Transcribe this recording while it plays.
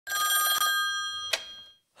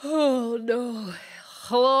Oh, no.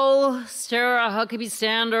 Hello, Sarah Huckabee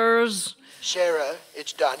Sanders. Sarah,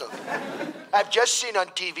 it's Donald. I've just seen on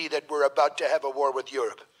TV that we're about to have a war with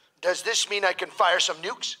Europe. Does this mean I can fire some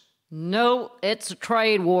nukes? No, it's a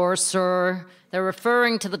trade war, sir. They're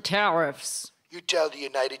referring to the tariffs. You tell the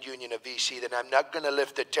United Union of VC that I'm not going to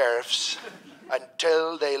lift the tariffs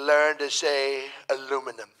until they learn to say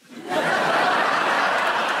aluminum.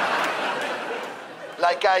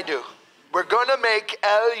 Like I do. We're going to make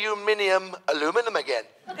aluminum again.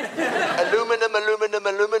 Aluminum.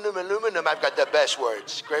 I've got the best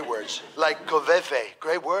words. Great words. Like Covefe.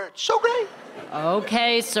 Great words. So great.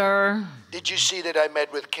 Okay, sir. Did you see that I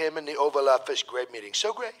met with Kim in the Oval Office? Great meeting.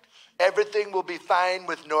 So great. Everything will be fine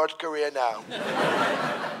with North Korea now.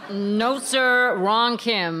 No, sir. Wrong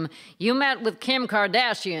Kim. You met with Kim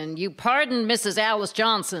Kardashian. You pardoned Mrs. Alice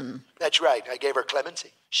Johnson. That's right. I gave her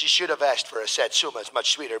clemency. She should have asked for a satsuma. It's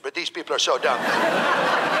much sweeter, but these people are so dumb.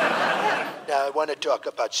 Now, I want to talk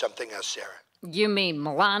about something else, Sarah. You mean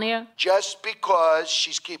Melania? Just because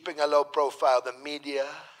she's keeping a low profile, the media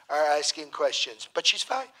are asking questions. But she's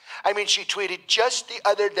fine. I mean, she tweeted just the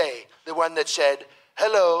other day, the one that said,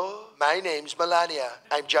 "Hello, my name's Melania.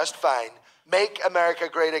 I'm just fine. Make America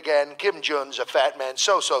great again. Kim Jong's a fat man.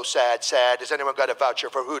 So sad. Has anyone got a voucher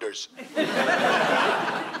for Hooters?"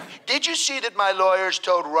 Did you see that my lawyers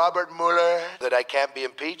told Robert Mueller that I can't be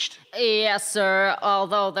impeached? Yes, sir,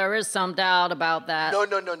 although there is some doubt about that. No.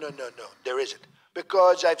 There isn't.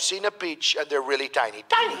 Because I've seen a peach and they're really tiny.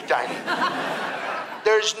 Tiny.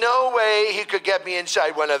 There's no way he could get me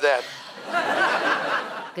inside one of them.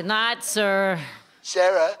 Good night, sir.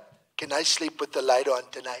 Sarah, can I sleep with the light on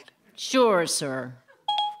tonight? Sure, sir.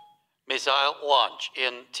 Missile launch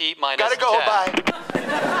in T-minus 10. Gotta go,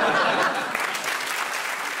 bye.